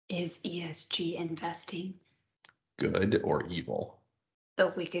Is ESG investing good or evil?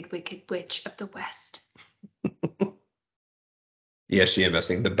 the wicked, wicked witch of the West? ESG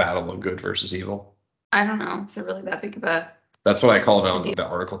investing, the battle of good versus evil. I don't know. Is it really that big of a... That's what I call it on the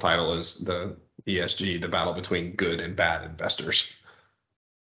article title is the ESG, the battle between good and bad investors.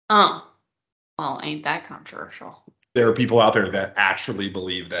 Oh, well, ain't that controversial? There are people out there that actually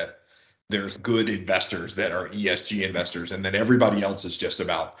believe that there's good investors that are ESG investors, and then everybody else is just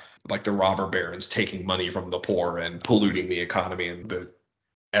about like the robber barons taking money from the poor and polluting the economy, and the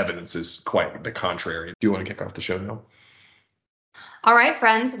evidence is quite the contrary. Do you want to kick off the show now? All right,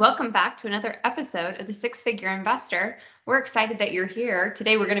 friends, welcome back to another episode of The Six Figure Investor. We're excited that you're here.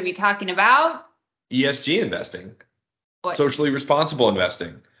 Today, we're going to be talking about ESG investing, what? Socially responsible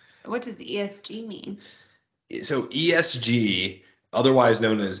investing. What does ESG mean? So ESG, otherwise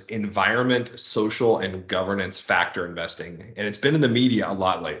known as environment, social, and governance factor investing. And it's been in the media a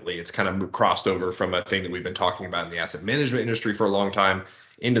lot lately. It's kind of crossed over from a thing that we've been talking about in the asset management industry for a long time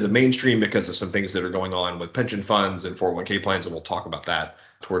into the mainstream because of some things that are going on with pension funds and 401k plans. And we'll talk about that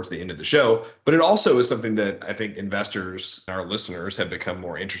towards the end of the show. But it also is something that I think investors, our listeners, have become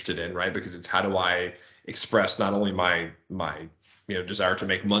more interested in, right? Because it's how do I express not only my desire to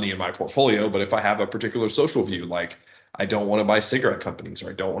make money in my portfolio, but if I have a particular social view, like I don't want to buy cigarette companies, or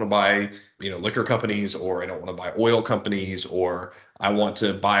I don't want to buy, liquor companies, or I don't want to buy oil companies, or I want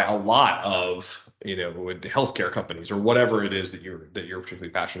to buy a lot of, with the healthcare companies, or whatever it is that you're particularly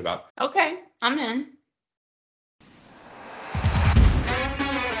passionate about. Okay, I'm in.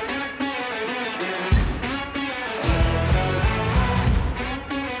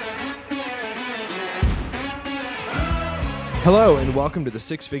 Hello, and welcome to the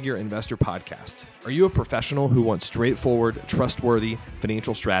Six Figure Investor Podcast. Are you a professional who wants straightforward, trustworthy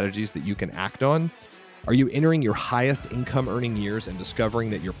financial strategies that you can act on? Are you entering your highest income earning years and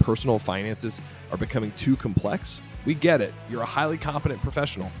discovering that your personal finances are becoming too complex? We get it. You're a highly competent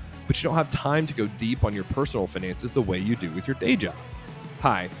professional, but you don't have time to go deep on your personal finances the way you do with your day job.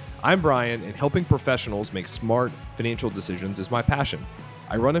 Hi, I'm Brian, and helping professionals make smart financial decisions is my passion.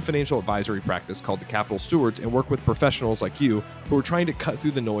 I run a financial advisory practice called the Capital Stewards and work with professionals like you who are trying to cut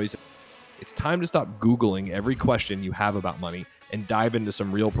through the noise. It's time to stop Googling every question you have about money and dive into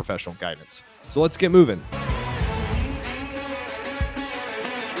some real professional guidance. So let's get moving.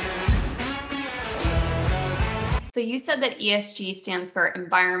 So you said that ESG stands for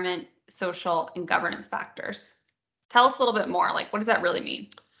environment, social, and governance factors. Tell us a little bit more. Like, what does that really mean?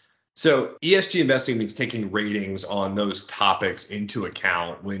 So ESG investing means taking ratings on those topics into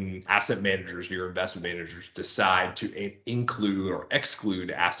account when asset managers, your investment managers, decide to include or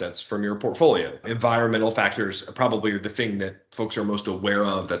exclude assets from your portfolio. Environmental factors probably are the thing that folks are most aware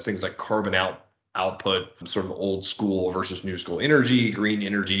of. That's things like carbon output, sort of old school versus new school energy, green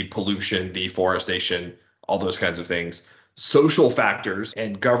energy, pollution, deforestation, all those kinds of things. Social factors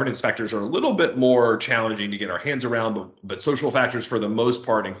and governance factors are a little bit more challenging to get our hands around, but social factors for the most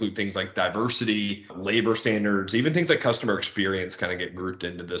part include things like diversity, labor standards, even things like customer experience kind of get grouped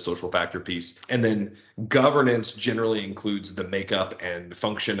into the social factor piece. And then governance generally includes the makeup and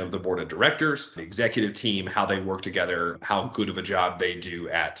function of the board of directors, the executive team, how they work together, how good of a job they do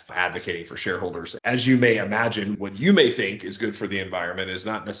at advocating for shareholders. As you may imagine, what you may think is good for the environment is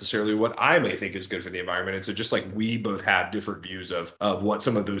not necessarily what I may think is good for the environment. And so just like we both have different views of what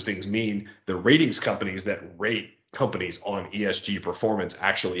some of those things mean, the ratings companies that rate companies on ESG performance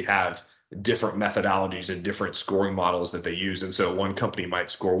actually have different methodologies and different scoring models that they use. And so one company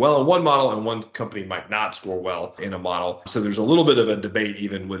might score well in one model and one company might not score well in a model. So there's a little bit of a debate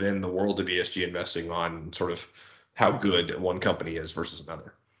even within the world of ESG investing on sort of how good one company is versus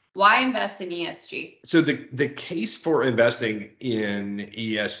another. Why invest in ESG? So the case for investing in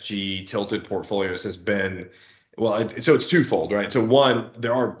ESG tilted portfolios has been, so it's twofold, right? So one,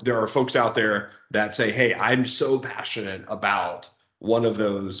 there are folks out there that say, hey, I'm so passionate about one of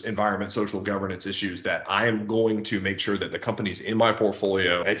those environment, social governance issues that I am going to make sure that the companies in my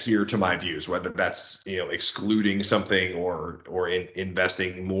portfolio adhere to my views, whether that's excluding something or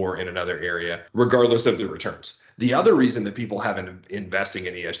investing more in another area, regardless of the returns. The other reason that people have been investing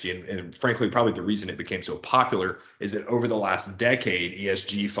in ESG, and frankly, probably the reason it became so popular, is that over the last decade,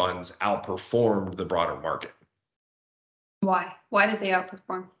 ESG funds outperformed the broader market. Why? Why did they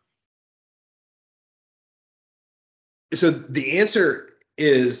outperform? So the answer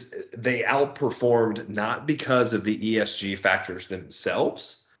is they outperformed not because of the ESG factors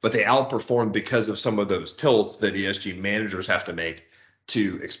themselves, but they outperformed because of some of those tilts that ESG managers have to make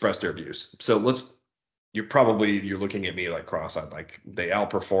to express their views. So you're looking at me like cross-eyed, like they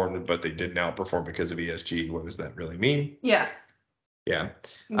outperformed, but they didn't outperform because of ESG. What does that really mean? Yeah. Yeah.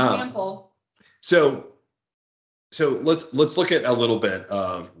 Example. So let's look at a little bit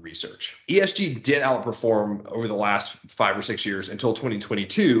of research. ESG did outperform over the last 5 or 6 years until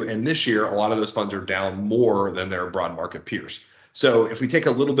 2022, and this year a lot of those funds are down more than their broad market peers. So if we take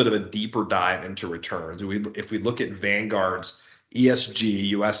a little bit of a deeper dive into returns, if we look at Vanguard's ESG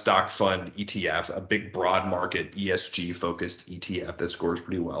US Stock Fund ETF, a big broad market ESG focused ETF that scores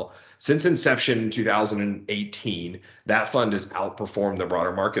pretty well. Since inception in 2018, that fund has outperformed the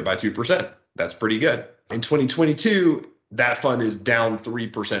broader market by 2%. That's pretty good. In 2022, that fund is down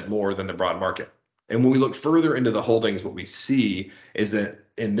 3% more than the broad market. And when we look further into the holdings, what we see is that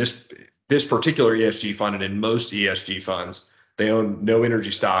in this particular ESG fund and in most ESG funds, they own no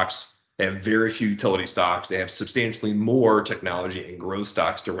energy stocks. They have very few utility stocks. They have substantially more technology and growth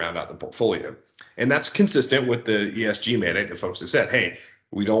stocks to round out the portfolio. And that's consistent with the ESG mandate that folks have said, hey,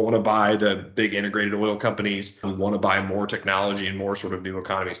 we don't want to buy the big integrated oil companies. We want to buy more technology and more sort of new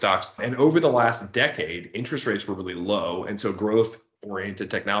economy stocks. And over the last decade, interest rates were really low. And so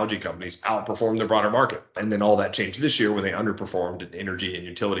growth-oriented technology companies outperformed the broader market. And then all that changed this year when they underperformed and energy and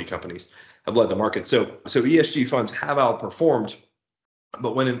utility companies have led the market. So ESG funds have outperformed.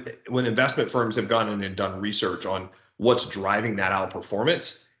 But when investment firms have gone in and done research on what's driving that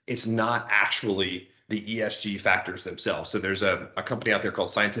outperformance, it's not actually the ESG factors themselves. So there's a company out there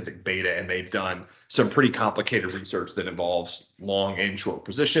called Scientific Beta, and they've done some pretty complicated research that involves long and short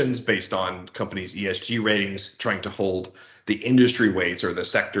positions based on companies' ESG ratings, trying to hold the industry weights or the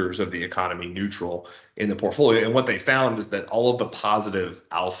sectors of the economy neutral in the portfolio. And what they found is that all of the positive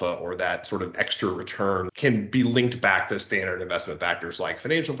alpha or that sort of extra return can be linked back to standard investment factors like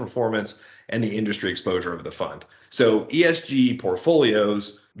financial performance and the industry exposure of the fund. So ESG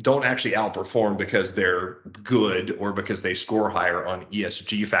portfolios don't actually outperform because they're good or because they score higher on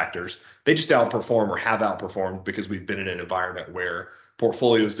ESG factors. They just outperform or have outperformed because we've been in an environment where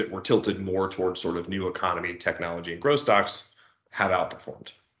portfolios that were tilted more towards sort of new economy, technology, and growth stocks have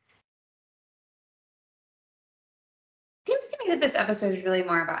outperformed. Seems to me that this episode is really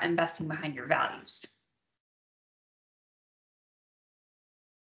more about investing behind your values.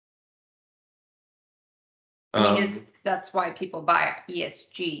 I mean, that's why people buy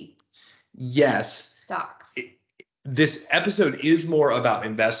ESG stocks. Yes. This episode is more about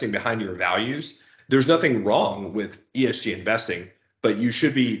investing behind your values. There's nothing wrong with ESG investing, but you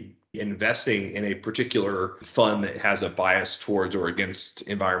should be investing in a particular fund that has a bias towards or against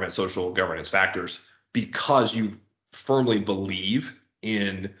environment, social, governance factors because you firmly believe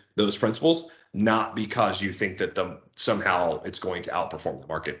in those principles, not because you think that somehow it's going to outperform the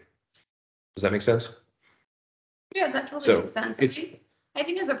market. Does that make sense? Yeah, that totally makes sense. I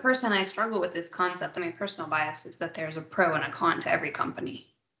think as a person, I struggle with this concept. My personal bias is that there's a pro and a con to every company.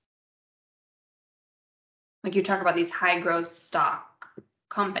 Like you talk about these high growth stock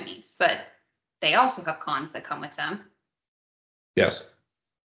companies, but they also have cons that come with them. Yes.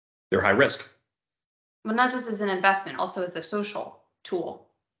 They're high risk. Well, not just as an investment, also as a social tool.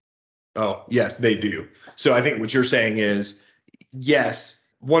 Oh, yes, they do. So I think what you're saying is, yes,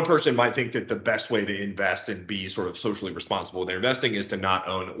 one person might think that the best way to invest and be sort of socially responsible with their investing is to not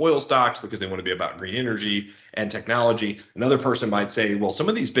own oil stocks because they want to be about green energy and technology. Another person might say, well, some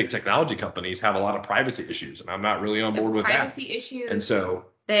of these big technology companies have a lot of privacy issues, and I'm not really on board with that. Privacy issues. And so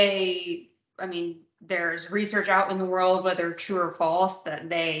there's research out in the world, whether true or false, that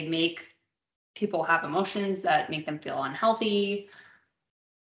they make people have emotions that make them feel unhealthy.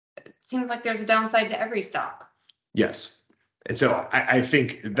 It seems like there's a downside to every stock. Yes. And so I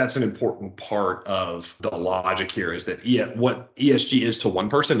think that's an important part of the logic here is that what ESG is to one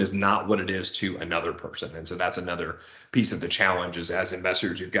person is not what it is to another person. And so that's another piece of the challenge is as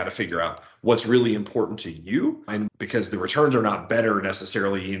investors, you've got to figure out what's really important to you. And because the returns are not better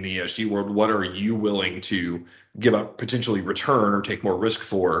necessarily in the ESG world, what are you willing to give up potentially return or take more risk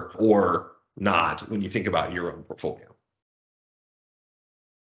for or not when you think about your own portfolio?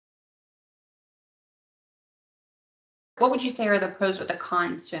 What would you say are the pros or the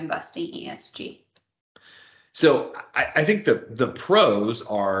cons to investing in ESG? So I think that the pros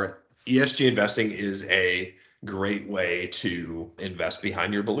are ESG investing is a great way to invest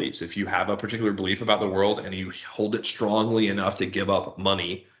behind your beliefs. If you have a particular belief about the world and you hold it strongly enough to give up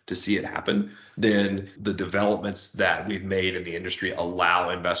money to see it happen, then the developments that we've made in the industry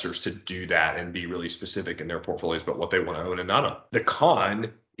allow investors to do that and be really specific in their portfolios about what they want to own and not own. The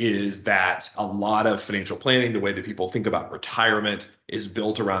con is that a lot of financial planning, the way that people think about retirement, is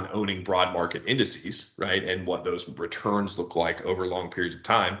built around owning broad market indices, right? And what those returns look like over long periods of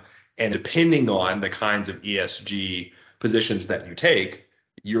time. And depending on the kinds of ESG positions that you take,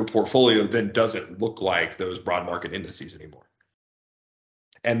 your portfolio then doesn't look like those broad market indices anymore.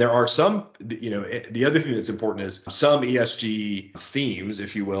 And there are some, the other thing that's important is some ESG themes,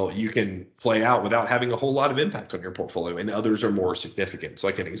 if you will, you can play out without having a whole lot of impact on your portfolio, and others are more significant. So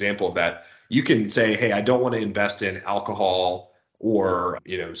like an example of that, you can say, hey, I don't want to invest in alcohol or,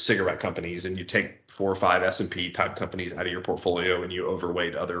 cigarette companies, and you take 4 or 5 S&P type companies out of your portfolio and you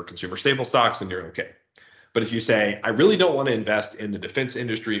overweight other consumer staple stocks, and you're okay. But if you say, I really don't want to invest in the defense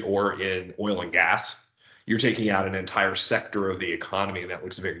industry or in oil and gas, you're taking out an entire sector of the economy, and that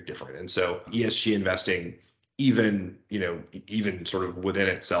looks very different. And so ESG investing, even sort of within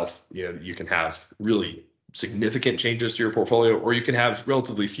itself, you can have really significant changes to your portfolio, or you can have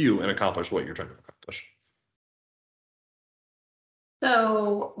relatively few and accomplish what you're trying to accomplish.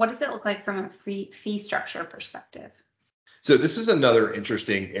 So what does it look like from a fee structure perspective? So this is another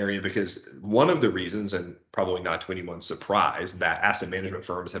interesting area, because one of the reasons, and probably not to anyone's surprise, that asset management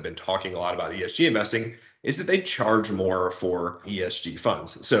firms have been talking a lot about ESG investing is that they charge more for ESG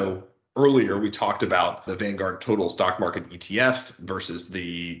funds. So earlier we talked about the Vanguard Total Stock Market ETF versus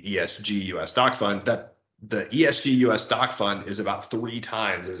the ESG US Stock Fund. That the ESG US Stock Fund is about 3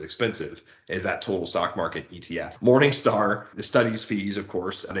 times as expensive as that total stock market ETF. Morningstar, the studies fees, of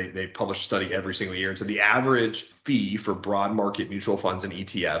course, they publish a study every single year. And so the average fee for broad market mutual funds and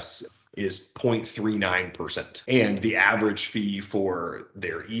ETFs is 0.39%. And the average fee for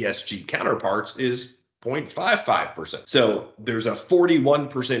their ESG counterparts is 0.55%. So there's a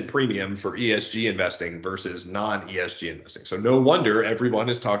 41% premium for ESG investing versus non-ESG investing. So no wonder everyone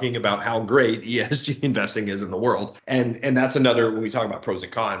is talking about how great ESG investing is in the world. And that's another, when we talk about pros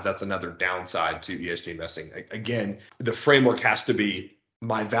and cons, that's another downside to ESG investing. Again, the framework has to be,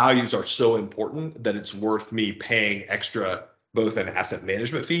 my values are so important that it's worth me paying extra, both in asset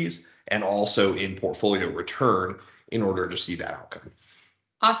management fees and also in portfolio return, in order to see that outcome.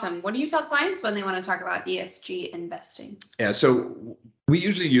 Awesome. What do you tell clients when they want to talk about ESG investing? Yeah, so we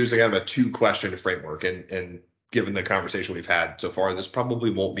usually use kind of a 2-question framework, and given the conversation we've had so far, this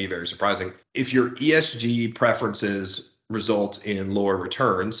probably won't be very surprising. If your ESG preferences result in lower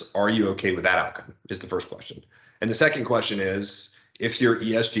returns, are you okay with that outcome? Is the first question. And the second question is, if your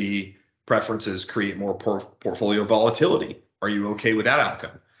ESG preferences create more portfolio volatility, are you okay with that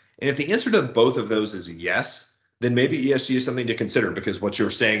outcome? And if the answer to both of those is yes, then maybe ESG is something to consider, because what you're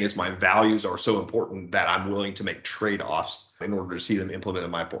saying is, my values are so important that I'm willing to make trade-offs in order to see them implemented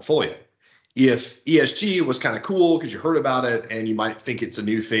in my portfolio. If ESG was kind of cool because you heard about it and you might think it's a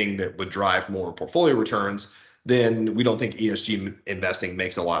new thing that would drive more portfolio returns, then we don't think ESG investing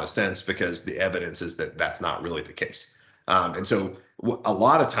makes a lot of sense, because the evidence is that that's not really the case. And so a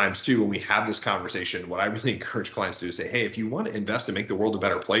lot of times too, when we have this conversation, what I really encourage clients to do is say, hey, if you want to invest and make the world a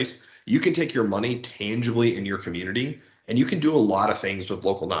better place, you can take your money tangibly in your community, and you can do a lot of things with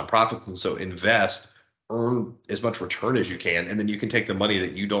local nonprofits. And so invest, earn as much return as you can, and then you can take the money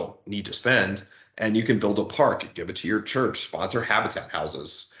that you don't need to spend, and you can build a park, give it to your church, sponsor habitat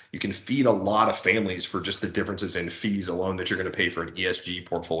houses. You can feed a lot of families for just the differences in fees alone that you're going to pay for an ESG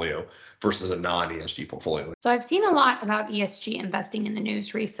portfolio versus a non-ESG portfolio. So I've seen a lot about ESG investing in the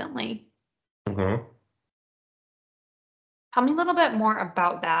news recently. Mm-hmm. Tell me a little bit more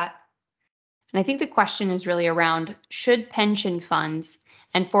about that. And I think the question is really around, should pension funds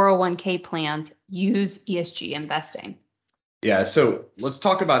and 401k plans use ESG investing? Yeah, so let's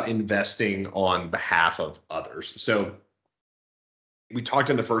talk about investing on behalf of others. So we talked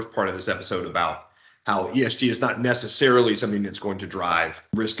in the first part of this episode about how ESG is not necessarily something that's going to drive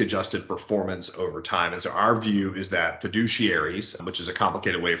risk-adjusted performance over time. And so our view is that fiduciaries, which is a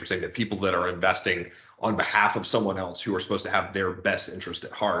complicated way for saying that people that are investing on behalf of someone else who are supposed to have their best interest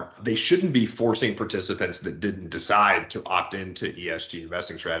at heart, they shouldn't be forcing participants that didn't decide to opt into ESG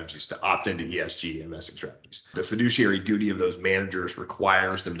investing strategies to opt into ESG investing strategies. The fiduciary duty of those managers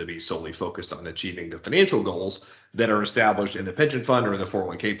requires them to be solely focused on achieving the financial goals that are established in the pension fund or in the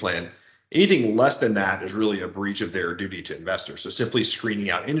 401k plan. Anything less than that is really a breach of their duty to investors. So simply screening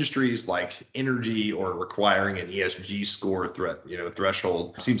out industries like energy or requiring an ESG score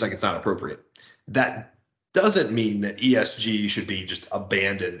threshold seems like it's not appropriate. That doesn't mean that ESG should be just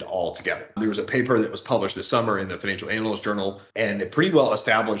abandoned altogether. There was a paper that was published this summer in the Financial Analyst Journal, and it pretty well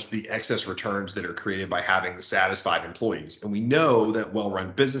established the excess returns that are created by having satisfied employees. And we know that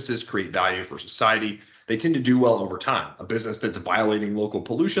well-run businesses create value for society. They tend to do well over time. A business that's violating local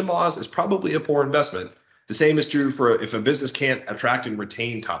pollution laws is probably a poor investment. The same is true for if a business can't attract and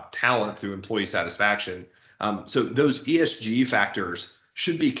retain top talent through employee satisfaction. So those ESG factors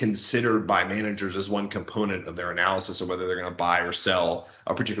should be considered by managers as one component of their analysis of whether they're going to buy or sell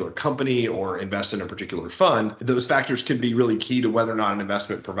a particular company or invest in a particular fund. Those factors can be really key to whether or not an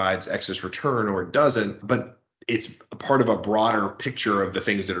investment provides excess return or it doesn't. But it's a part of a broader picture of the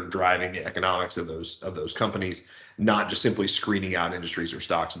things that are driving the economics of those companies, not just simply screening out industries or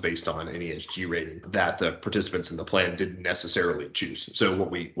stocks based on an ESG rating that the participants in the plan didn't necessarily choose. So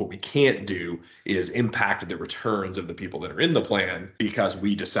what we can't do is impact the returns of the people that are in the plan because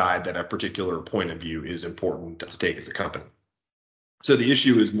we decide that a particular point of view is important to take as a company. So the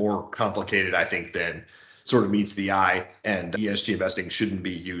issue is more complicated, I think, than sort of meets the eye, and ESG investing shouldn't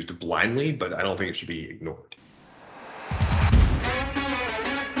be used blindly, but I don't think it should be ignored.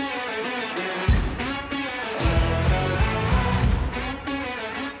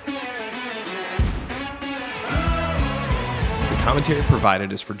 Commentary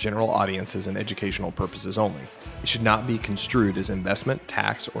provided is for general audiences and educational purposes only. It should not be construed as investment,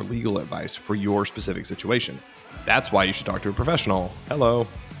 tax, or legal advice for your specific situation. That's why you should talk to a professional. Hello.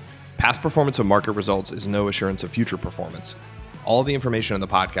 Past performance of market results is no assurance of future performance. All the information on the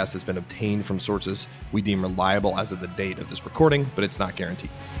podcast has been obtained from sources we deem reliable as of the date of this recording, but it's not guaranteed.